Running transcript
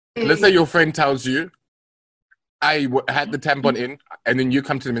let's say your friend tells you, had the tampon in, and then you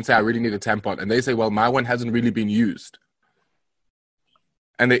come to them and say, I really need a tampon. And they say, well, my one hasn't really been used.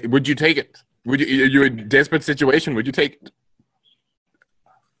 And would you take it? You're in a desperate situation, would you take it?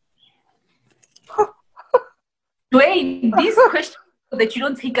 Dwayne, these questions that you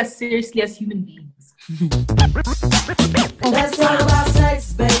don't take us seriously as human beings. Let's talk about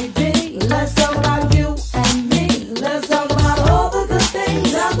sex, baby. Let's talk about you and me. Let's talk about all the good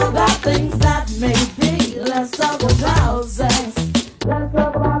things and the bad things that may be. Let's talk about sex. Let's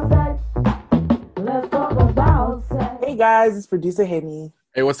talk about sex. Let's talk about sex. Hey guys, it's producer Henny.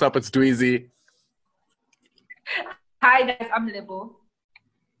 Hey, what's up? It's Dweezy. Hi guys, I'm Lebo.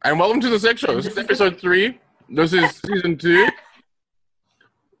 And welcome to the Sex Show. This is episode 3. This is season 2.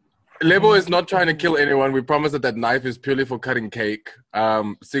 Lebo is not trying to kill anyone. We promise that knife is purely for cutting cake.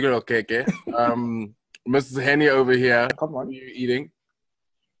 Cigarette cake. Mrs. Henny over here. Come on. What are you eating?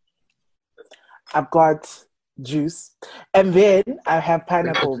 I've got juice. And then I have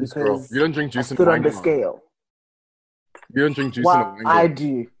pineapple because you don't drink juice I in stood wine. on the scale. You don't drink juice Well, in wine. I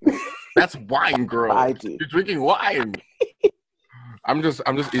do. That's wine, girl. I do. You're drinking wine. I'm just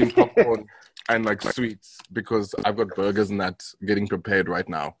eating popcorn and like sweets because I've got burgers and that getting prepared right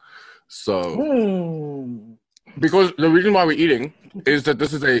now. So because the reason why we're eating is that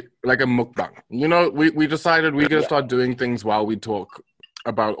this is a mukbang. You know, we decided we're gonna start doing things while we talk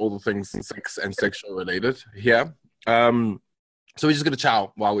about all the things sex and sexual related here. So we're just gonna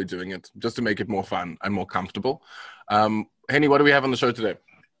chow while we're doing it, just to make it more fun and more comfortable. Henny, what do we have on the show today?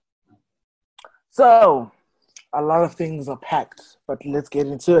 So, a lot of things are packed, but let's get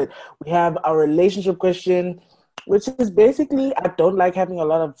into it. We have our relationship question, which is basically, I don't like having a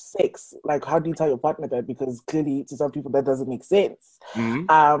lot of sex. Like, how do you tell your partner that? Because clearly, to some people, that doesn't make sense.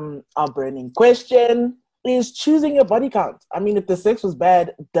 Our burning question is choosing your body count. I mean, if the sex was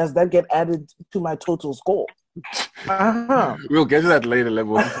bad, does that get added to my total score? We'll get to that later,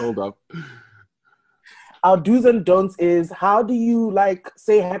 Level. Hold up. Our do's and don'ts is, how do you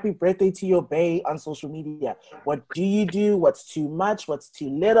say happy birthday to your bae on social media? What do you do? What's too much? What's too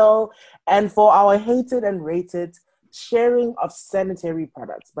little? And for our hated and rated, sharing of sanitary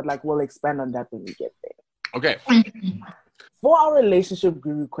products. But we'll expand on that when we get there. Okay. For our relationship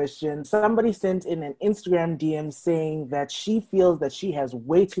guru question, somebody sent in an Instagram DM saying that she feels that she has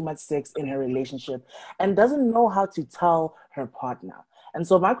way too much sex in her relationship and doesn't know how to tell her partner. And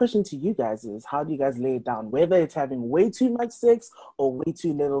so my question to you guys is, how do you guys lay it down? Whether it's having way too much sex or way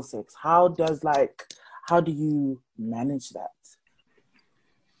too little sex, how do you manage that?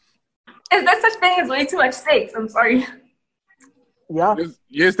 Is there such thing as way too much sex? I'm sorry. Yeah.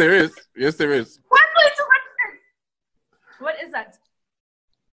 Yes, there is. Yes, there is. What's way too much sex? What is that?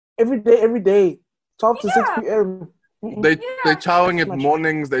 Every day, 12 to 6 p.m. They're chowing it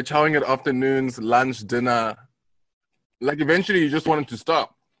mornings, they're chowing it afternoons, lunch, dinner. Eventually you just want it to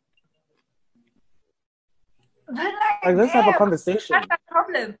stop. But let's have a conversation. That's that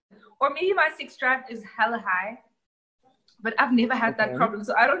problem. Or maybe my sex drive is hella high, but I've never had that problem.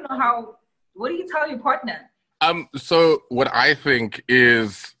 So I don't know how. What do you tell your partner? So what I think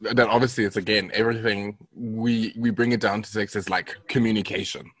is that obviously it's, again, everything we bring it down to sex is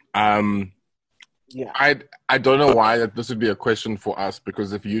communication. I don't know why that this would be a question for us,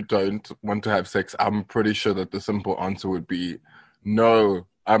 because if you don't want to have sex, I'm pretty sure that the simple answer would be, no,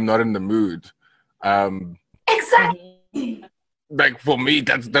 I'm not in the mood. Exactly. For me,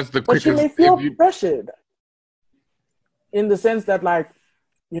 that's the quickest. But she may feel pressured in the sense that,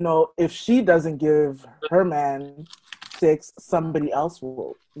 if she doesn't give her man sex, somebody else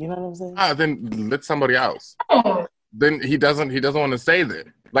will. You know what I'm saying? Then let somebody else. Oh. Then he doesn't want to stay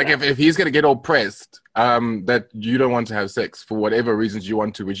there. If he's gonna get all pressed that you don't want to have sex for whatever reasons you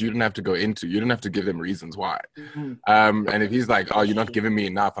want to, which you don't have to go into, you don't have to give him reasons why. And if he's like, oh, you're not giving me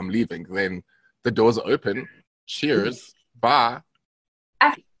enough, I'm leaving, then the doors are open. Cheers. Bye.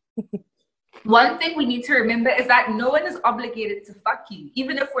 One thing we need to remember is that no one is obligated to fuck you,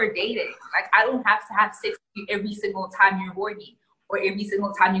 even if we're dating. I don't have to have sex with you every single time you're horny or every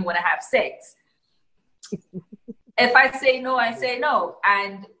single time you want to have sex. If I say no, I say no.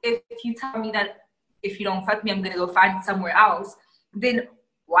 And if you tell me that if you don't fuck me, I'm going to go find somewhere else, then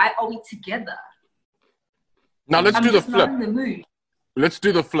why are we together? Now let's do the flip. Not in the mood. Let's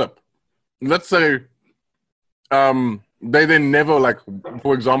do the flip. Let's say they then never,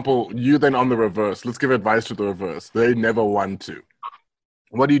 for example, you then on the reverse. Let's give advice to the reverse. They never want to.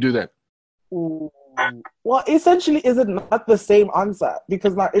 What do you do then? Ooh. Well, essentially, is it not the same answer?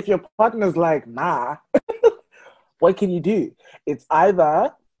 Because now if your partner's like, nah, what can you do? It's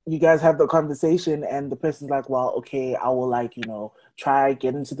either you guys have the conversation and the person's like, well, okay, I will try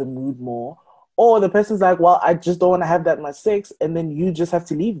get into the mood more. Or the person's like, well, I just don't want to have that much sex, and then you just have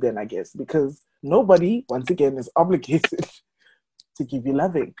to leave then, I guess, because nobody, once again, is obligated to give you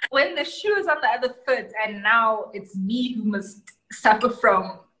loving. When the shoe is on the other foot and now it's me who must suffer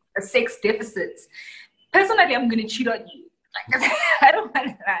from a sex deficit, personally, I'm going to cheat on you. Like, I don't want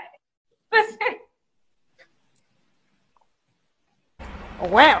to lie.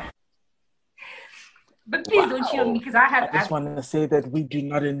 Wow. But please don't cheat on me because I just want to say that we do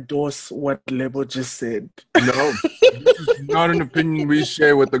not endorse what Lebo just said. No, this is not an opinion we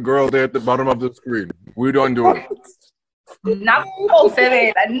share with the girl there at the bottom of the screen. We don't do it. No.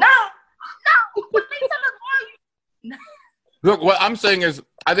 Look, what I'm saying is,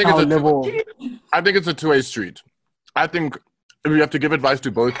 I think it's a two-way street. I think if you have to give advice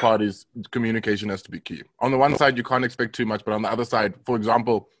to both parties, communication has to be key. On the one side, you can't expect too much, but on the other side, for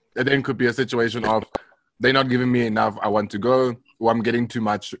example, it then could be a situation of they're not giving me enough, I want to go, or I'm getting too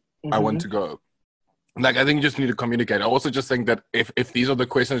much, I want to go. Like, I think you just need to communicate. I also just think that if these are the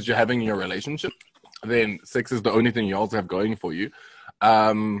questions you're having in your relationship, then sex is the only thing you also have going for you.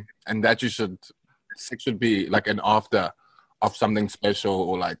 And that sex should be like an after of something special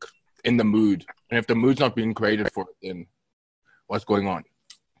or like in the mood. And if the mood's not being created for it, then what's going on?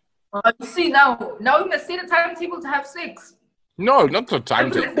 See, now we must set a timetable to have sex. No, not the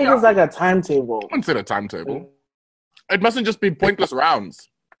timetable. I think it's like a timetable. Don't set a timetable. It mustn't just be pointless rounds.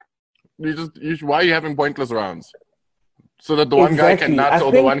 Why are you having pointless rounds? So that the one guy can nut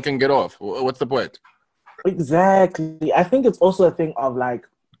or the one can get off. What's the point? Exactly. I think it's also a thing of like,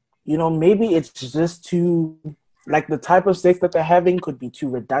 maybe it's just too, like the type of sex that they're having could be too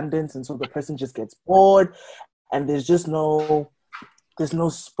redundant, and so the person just gets bored and there's no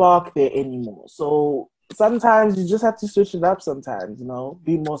spark there anymore. So sometimes you just have to switch it up sometimes,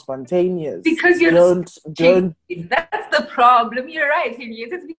 be more spontaneous. Because don't. That's the problem. You're right,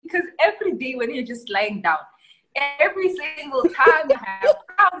 Henriette. It's because every day when you're just lying down, every single time you have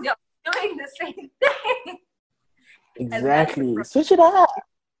problems, you're doing the same thing. Exactly. Switch it up.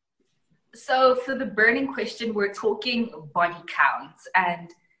 So for the burning question, we're talking body counts.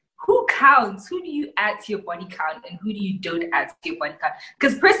 And who counts? Who do you add to your body count and who do you don't add to your body count?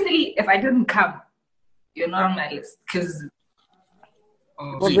 Because personally, if I didn't count, you're not on my list. Because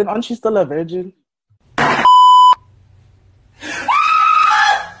well, then aren't you still a virgin?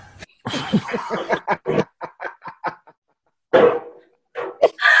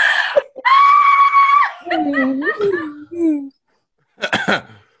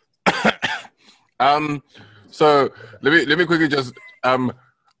 So let me quickly just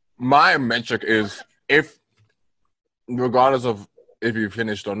my metric is if regardless of if you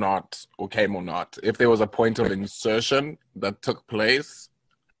finished or not or came or not, if there was a point of insertion that took place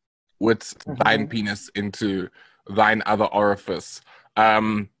with thine penis into thine other orifice,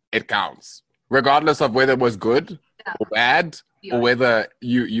 it counts. Regardless of whether it was good or bad or whether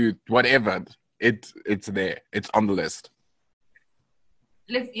you whatever, it's there. It's on the list.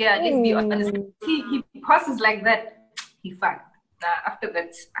 Let's be honest. He passes like that, he fucked. After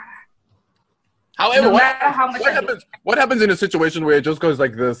that. However, no matter how much what happens in a situation where it just goes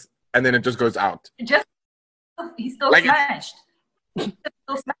like this and then it just goes out? He's still smashed.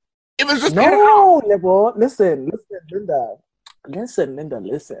 It was just Lebo. Listen, Linda. Listen.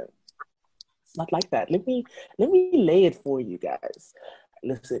 It's not like that. Let me lay it for you guys.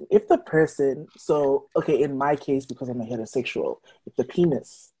 Listen, if the person, in my case, because I'm a heterosexual, if the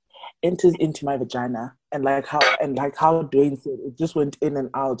penis enters into my vagina and like how Dwayne said, it just went in and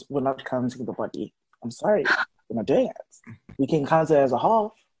out, we're not counting the body. I'm sorry, we're not doing it. We can count it as a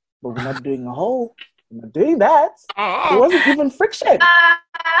half, but we're not doing a whole. We're not doing that. There wasn't even friction.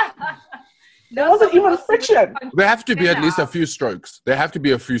 There wasn't even friction. There have to be at least a few strokes. There have to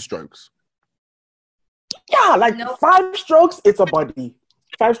be a few strokes. Yeah, 5 strokes, it's a body.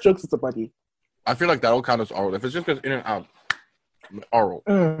 5 strokes, it's a body. I feel like that will count as oral. If it just goes in and out, oral.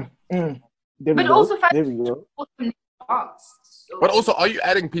 There we but go. also, there we go. But also, are you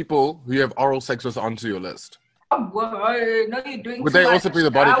adding people who you have oral sex with onto your list? No, you're doing. Would they also be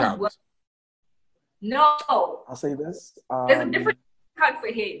the body count? No. I'll say this. There's a different count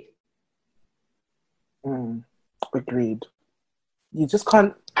for head. Agreed. You just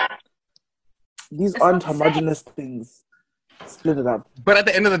can't. These aren't homogenous things. Split it up. But at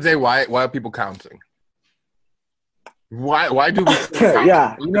the end of the day, why are people counting? Why do we still count?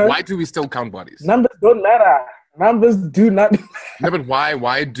 Yeah, why do we still count bodies? Numbers don't matter. Numbers do not. No, but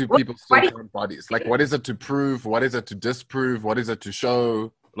why do people still count bodies? Like, what is it to prove? What is it to disprove? What is it to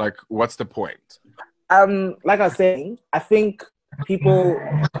show? Like, what's the point? Like I was saying, I think people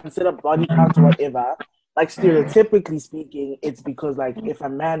consider body count or whatever like stereotypically speaking, it's because like if a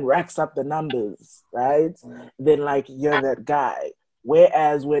man racks up the numbers, right, then like you're that guy.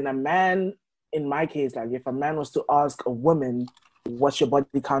 Whereas when a man, in my case, like if a man was to ask a woman what's your body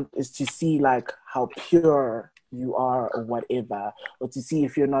count, is to see like how pure you are or whatever, or to see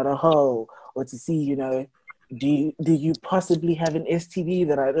if you're not a hoe, or to see, you know, do you possibly have an STD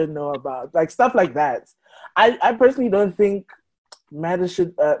that I don't know about, like stuff like that. I personally don't think numbers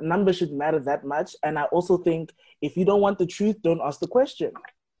should matter that much, and I also think if you don't want the truth, don't ask the question.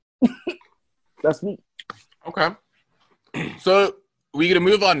 That's me. Okay, so we're gonna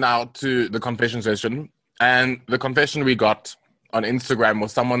move on now to the confession session, and the confession we got on Instagram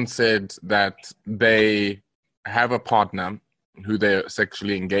was someone said that they have a partner who they're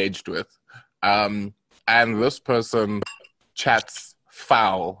sexually engaged with, and this person chats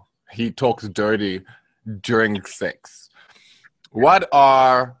foul. He talks dirty during sex. What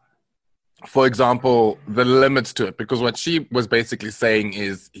are, for example, the limits to it? Because what she was basically saying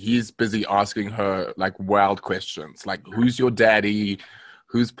is he's busy asking her like wild questions, like who's your daddy,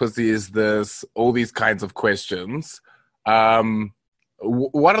 whose pussy is this, all these kinds of questions.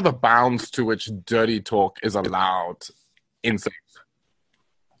 What are the bounds to which dirty talk is allowed in sex?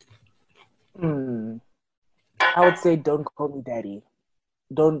 I would say don't call me daddy.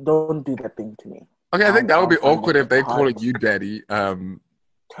 Don't do that thing to me. Okay, I think that would be awkward if they call you daddy.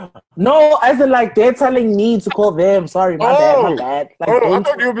 No, as in like they're telling me to call them. Sorry, my bad. Like, I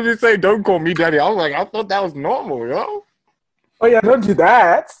thought you were going to say don't call me daddy. I was like, I thought that was normal, yo. Oh yeah, don't do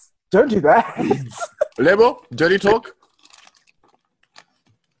that. Don't do that. Lebo, dirty talk?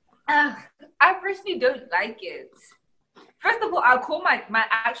 I personally don't like it. First of all, I'll call my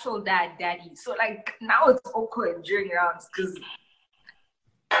actual dad daddy. So like now it's awkward during rounds because.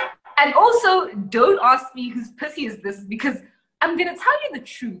 And also, don't ask me whose pussy is this, because I'm gonna tell you the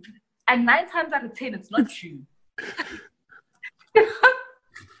truth, and 9 times out of 10, it's not true. Don't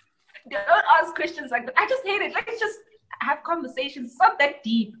ask questions like that. I just hate it. Let's just have conversations. It's not that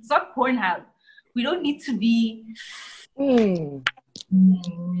deep. It's not Pornhub. We don't need to be. We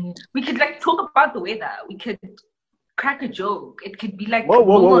could like talk about the weather. We could crack a joke. It could be like whoa.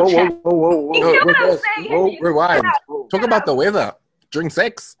 You know what I'm saying? Rewind. Talk about the weather during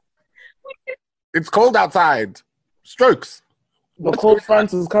sex. It's cold outside. Strokes. The cold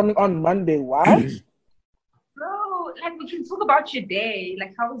front is coming on Monday. Why? Bro, like we can talk about your day.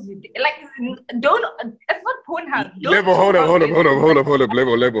 Like how was your day? Like don't. It's not Pornhub. Level. Hold up.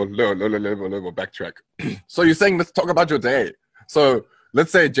 Level. Backtrack. So you're saying let's talk about your day. So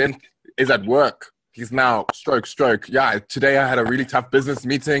let's say Jen is at work. He's now stroke. Yeah, today I had a really tough business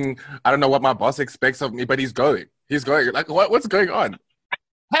meeting. I don't know what my boss expects of me, but he's going. Like what's going on?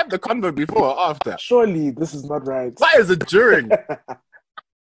 Have the convo before or after. Surely this is not right. Why is it during?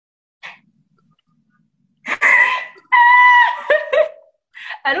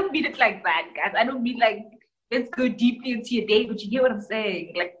 I don't mean it like that, guys. I don't mean like let's go deeply into your day, but you get what I'm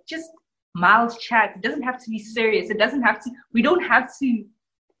saying. Like just mild chat. It doesn't have to be serious. We don't have to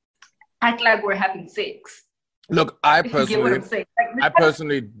act like we're having sex. Look, I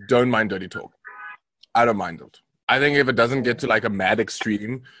personally don't mind dirty talk. I don't mind it. I think if it doesn't get to like a mad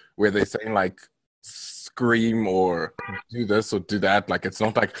extreme where they're saying like scream or do this or do that, like it's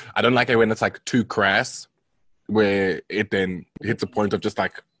not like, I don't like it when it's like too crass where it then hits a point of just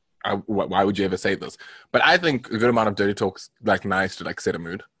like, why would you ever say this? But I think a good amount of dirty talk's like nice to like set a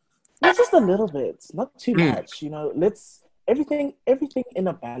mood. It's just a little bit, not too much, you know, let's everything in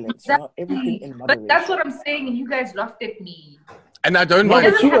a balance, you know, everything in moderation. But that's what I'm saying, and you guys laughed at me. And I don't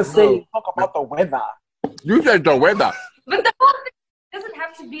mind. But you were saying talk about the weather. You said the weather. But the whole thing doesn't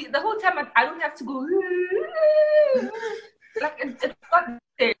have to be, the whole time I don't have to go, like, it's not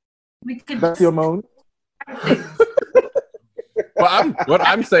there. That's your moan? What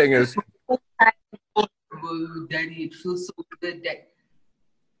I'm saying is, oh, daddy, it feels so good that.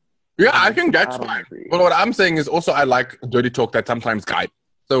 Yeah, I think that's fine. But what I'm saying is also I like dirty talk that sometimes guide.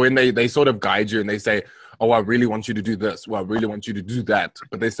 So when they sort of guide you and they say, oh, I really want you to do this. Well, I really want you to do that.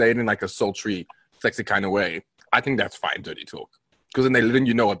 But they say it in like a sultry, sexy kind of way. I think that's fine, dirty talk. Because then they're letting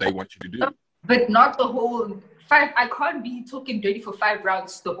you know what they want you to do. But not the whole 5. I can't be talking dirty for 5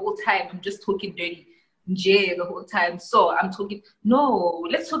 rounds the whole time. I'm just talking dirty the whole time. So I'm talking, no,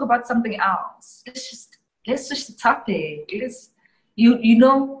 let's talk about something else. Let's switch the topic. You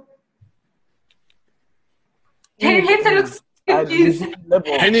know. Henny looks confused.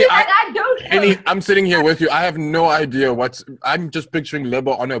 Henny, I'm sitting here with you. I have no idea I'm just picturing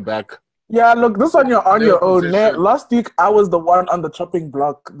Lebo on her back Yeah, look, this one you're on Their your own. position. Last week I was the one on the chopping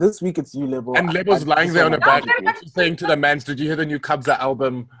block. This week it's you, Lebo. And Lebo's lying there on a bed, bed, saying to the mans, "Did you hear the new Kabza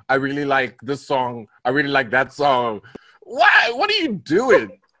album? I really like this song. I really like that song." Why? What are you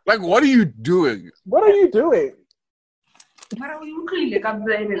doing? Like, what are you doing? What are you doing? Mara, you clearly got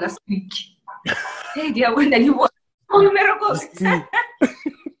the last week. Hey, dear, when you want miracles.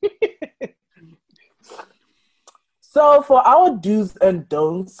 So for our do's and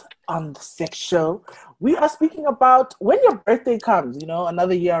don'ts on the sex show, we are speaking about when your birthday comes, you know,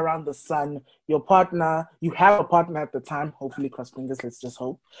 another year around the sun, your partner, you have a partner at the time, hopefully, cross fingers, let's just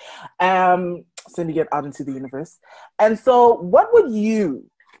hope, sending it out into the universe. And so what would you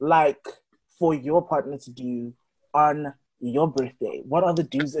like for your partner to do on your birthday? What are the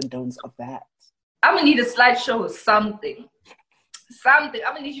do's and don'ts of that? I'm going to need a slideshow or something. I'm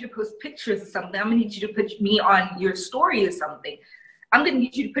gonna need you to post pictures or something. I'm gonna need you to put me on your story or something. I'm gonna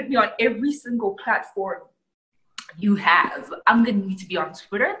need you to put me on every single platform you have. I'm gonna need to be on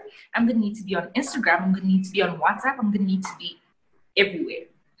Twitter. I'm gonna need to be on Instagram. I'm gonna need to be on WhatsApp. I'm gonna need to be everywhere.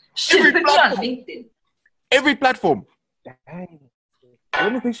 Put me on LinkedIn. Every platform. Dang. The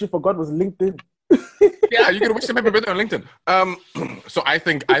only thing she forgot was LinkedIn. Yeah, you can wish them happy birthday on LinkedIn. So I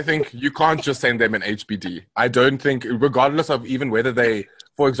think you can't just send them an HBD. I don't think, regardless of even whether they,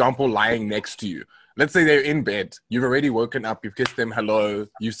 for example, lying next to you. Let's say they're in bed. You've already woken up. You've kissed them hello.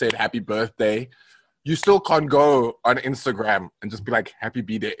 You said happy birthday. You still can't go on Instagram and just be like happy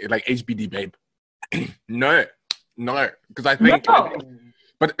birthday, like HBD babe. No, because I think. No.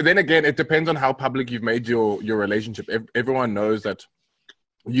 But then again, it depends on how public you've made your relationship. Everyone knows that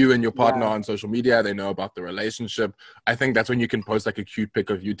you and your partner on social media, they know about the relationship. I think that's when you can post like a cute pic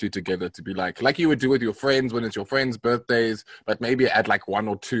of you two together to be like you would do with your friends when it's your friends' birthdays, but maybe add like 1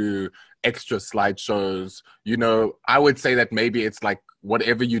 or 2 extra slideshows. You know, I would say that maybe it's like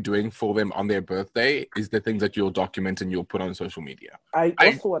whatever you're doing for them on their birthday is the things that you'll document and you'll put on social media. I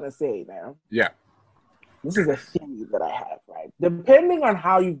also want to say now. Yeah. This is a theory that I have, right? Depending on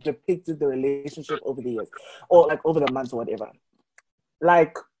how you've depicted the relationship over the years or like over the months or whatever.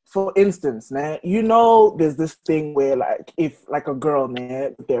 Like, for instance, man, you know, there's this thing where, like, if, like, a girl,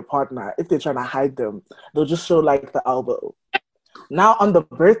 man, with their partner, if they're trying to hide them, they'll just show, like, the elbow. Now, on the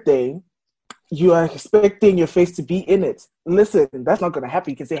birthday, you are expecting your face to be in it. Listen, that's not going to happen.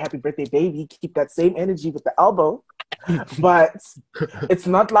 You can say, happy birthday, baby. Keep that same energy with the elbow. But it's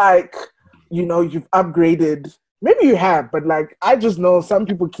not like, you know, you've upgraded. Maybe you have, but, like, I just know some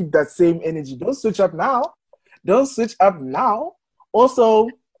people keep that same energy. Don't switch up now. Also,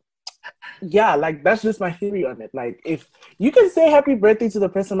 yeah, like, that's just my theory on it. Like, if you can say happy birthday to the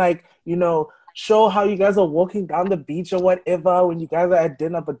person, like, you know, show how you guys are walking down the beach or whatever when you guys are at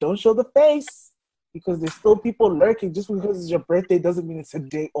dinner, but don't show the face because there's still people lurking. Just because it's your birthday doesn't mean it's a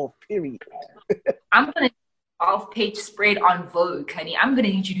day off, period. I'm going to off-page spread on Vogue, honey. I'm going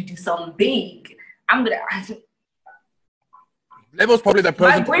to need you to do something big. Lebo's probably that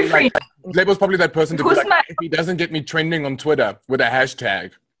person. My boyfriend. Lebo's probably that person to be like, if he doesn't get me trending on Twitter with a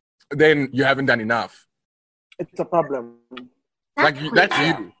hashtag, then you haven't done enough. It's a problem. Like, that's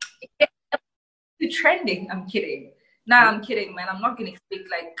you. You're trending. I'm kidding. Nah, I'm kidding, man. I'm not going to expect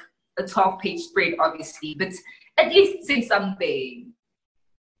like a 12-page spread, obviously, but at least say something.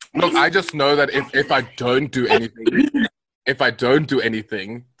 Look, I just know that if I don't do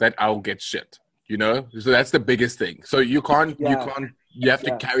anything, that I'll get shit. You know, so that's the biggest thing. So you have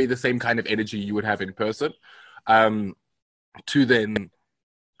to carry the same kind of energy you would have in person, to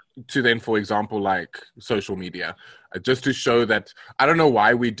then, for example, like social media, just to show that I don't know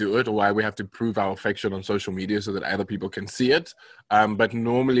why we do it or why we have to prove our affection on social media so that other people can see it. But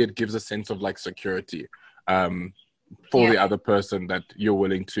normally it gives a sense of like security, for the other person that you're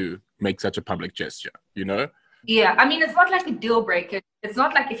willing to make such a public gesture, you know? Yeah, I mean, it's not like a deal breaker. It's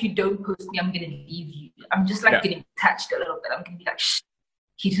not like if you don't post me, I'm gonna leave you. I'm just like getting attached a little bit. I'm gonna be like, shh,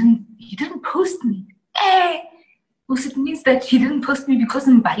 he didn't post me. Because it means that he didn't post me because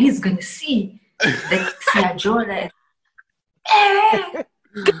Mbali is gonna see. Like, Siajola. You know,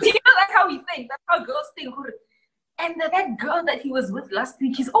 that's how we think. That's how girls think. And that girl that he was with last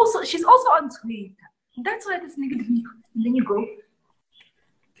week, she's also on Twitter. That's why this nigga didn't post. And then you go,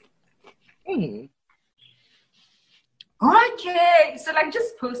 okay, so like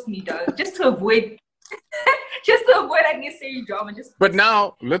just post me, dog, just to avoid unnecessary drama. But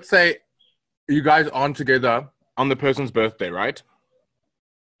now, let's say you guys aren't together on the person's birthday, right?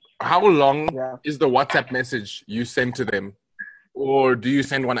 How long is the WhatsApp message you send to them, or do you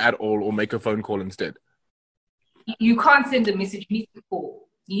send one at all, or make a phone call instead? You can't send a message. You need to call.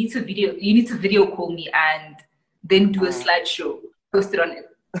 You need to video call me and then do a slideshow, post it on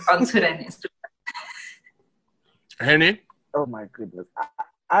on Twitter and Instagram. Henny? Oh my goodness.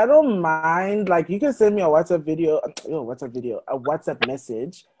 I don't mind. Like, you can send me a WhatsApp video, a WhatsApp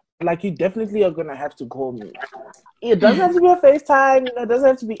message. Like, you definitely are gonna have to call me. It doesn't have to be a FaceTime. It doesn't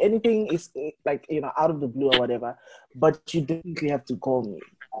have to be anything. It's like, out of the blue or whatever. But you definitely have to call me,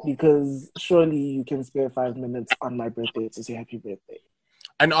 because surely you can spare 5 minutes on my birthday to say happy birthday.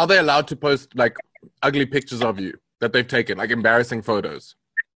 And are they allowed to post like ugly pictures of you that they've taken, like embarrassing photos,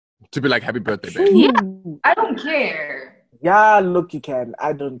 to be like happy birthday, babe? Yeah, I don't care. Yeah, look, you can.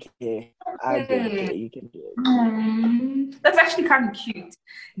 I don't care. I don't care. You can do it. That's actually kind of cute.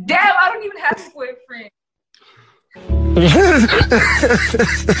 Damn, I don't even have a boyfriend.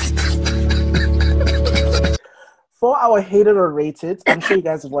 For our hated or rated, I'm sure you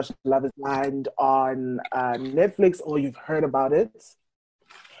guys have watched Love is Blind on Netflix, or you've heard about it.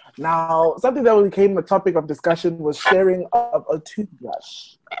 Now, something that became a topic of discussion was sharing of a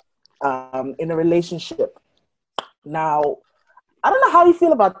toothbrush in a relationship. Now, I don't know how you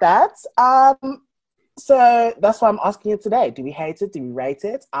feel about that. So that's why I'm asking you today. Do we hate it? Do we rate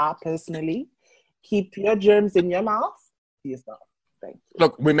it? I personally keep your germs in your mouth to yourself. Thank you.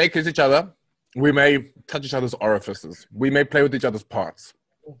 Look, we may kiss each other. We may touch each other's orifices. We may play with each other's parts.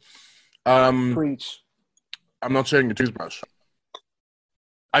 Preach. I'm not sharing a toothbrush.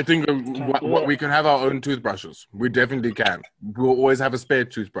 I think we can have our own toothbrushes. We definitely can. We'll always have a spare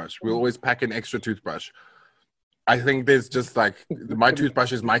toothbrush. We'll always pack an extra toothbrush. I think there's just like, my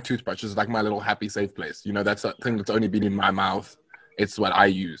toothbrush is my toothbrush. It's like my little happy, safe place. That's a thing that's only been in my mouth. It's what I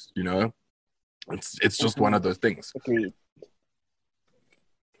use, It's just one of those things. Agreed.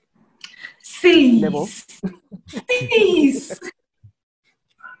 Cease.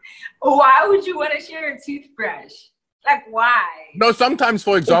 Why would you want to share a toothbrush? Like, why? No, sometimes,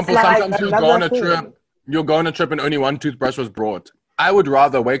 for example, Like sometimes you'll go on a trip. You'll go on a trip and only one toothbrush was brought. I would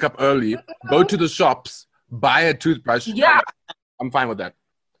rather wake up early, go to the shops, buy a toothbrush. Yeah. I'm fine with that.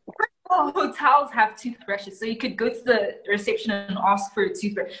 Hotels have toothbrushes, so you could go to the reception and ask for a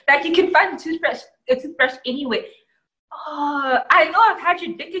toothbrush. Like, you can find a toothbrush anyway. I know I've had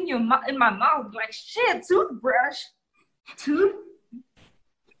your dick in my mouth. Like, shit, toothbrush.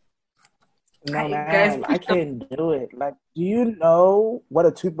 No, man, I can't do it. Like, do you know what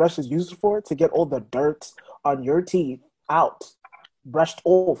a toothbrush is used for? To get all the dirt on your teeth out, brushed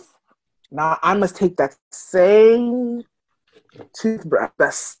off. Now, I must take that same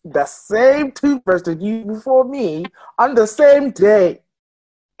toothbrush, the same toothbrush that you used before me on the same day,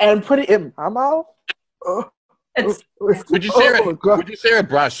 and put it in my mouth. Would you share it? Would you share a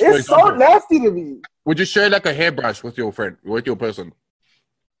brush? It's so nasty to me. Would you share like a hairbrush with your friend, with your person?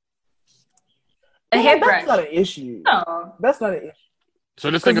 A hairbrush. That's not an issue. No. That's not an issue. So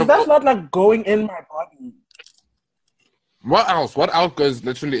let's think of that's not like going in my body. What else? What else goes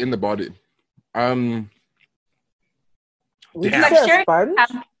literally in the body? Would you Like say a sharing sponge?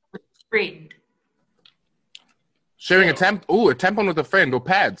 a friend. Sharing a tampon with a friend or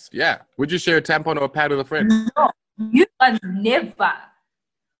pads. Yeah. Would you share a tampon or a pad with a friend? No, you are never.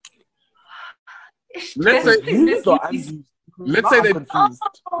 Let's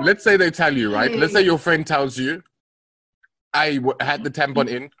say they tell you, right? Let's say your friend tells you, I had the tampon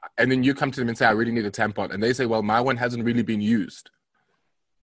in, and then you come to them and say, I really need a tampon. And they say, well, my one hasn't really been used.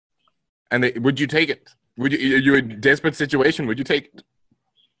 And would you take it? You're in a desperate situation, would you take it?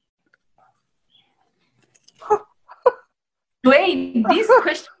 Dwayne, these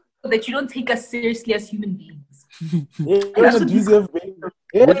questions that you don't take us seriously as human beings. Would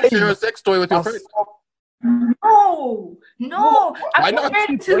you share a sex toy with your friend? No. Why not?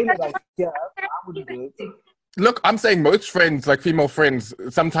 Look, I'm saying most friends, like female friends,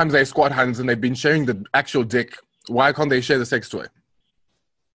 sometimes they squat hands and they've been sharing the actual dick. Why can't they share the sex toy?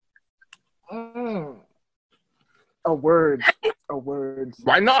 A word.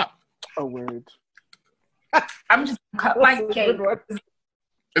 Why not? A word. I'm just cut my cake.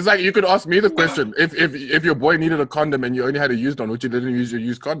 It's like you could ask me the question. If your boy needed a condom and you only had a used one, would you let him use your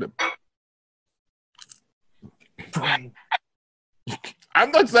used condom?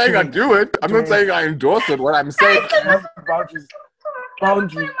 I'm not saying I do it. I'm not saying I endorse it. What I'm saying boundaries. No.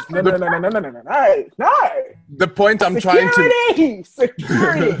 The point I'm trying to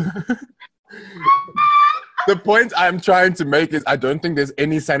security. The point I'm trying to make is I don't think there's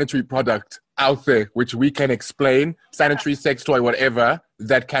any sanitary product out there which we can explain, sanitary sex toy, whatever,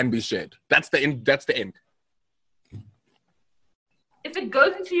 that can be shared. That's the end. If it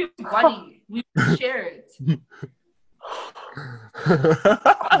goes into your body, we can share it.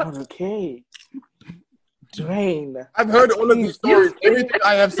 Okay. Dwayne. I've heard all of these stories. Everything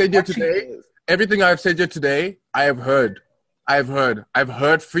I have said here today, I have I've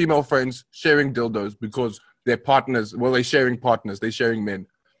heard female friends sharing dildos because their partners, well, they're sharing partners, they're sharing men.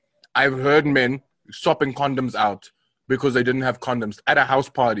 I've heard men swapping condoms out because they didn't have condoms at a house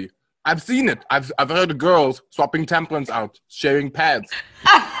party. I've seen it. I've heard girls swapping tampons out, sharing pads.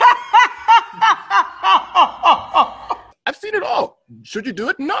 I've seen it all. Should you do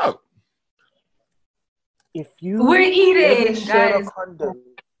it? No. If you We're eating, ever share guys. a condom,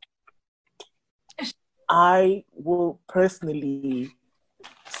 I will personally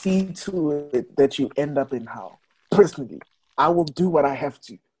see to it that you end up in hell. Personally, I will do what I have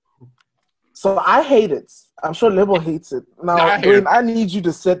to. So I hate it. I'm sure Lebo hates it. Now, No, I hate Dwayne, it. I need you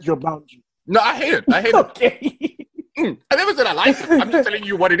to set your boundary. No, I hate it. I hate Okay. it. I never said I like it. I'm just telling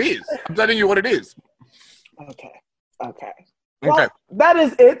you what it is. Okay. Okay. Well, that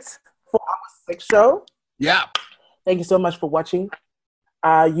is it for our sex show. Yeah. Thank you so much for watching.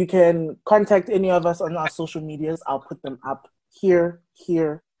 You can contact any of us on our social medias. I'll put them up here,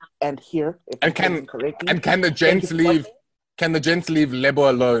 and here. If Can the gents leave? Can the gents leave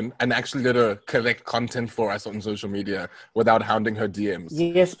Lebo alone and actually let her collect content for us on social media without hounding her DMs?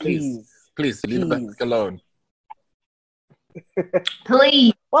 Yes, please. Please leave the alone.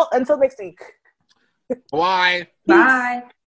 Please. Well, until next week. Bye. Bye.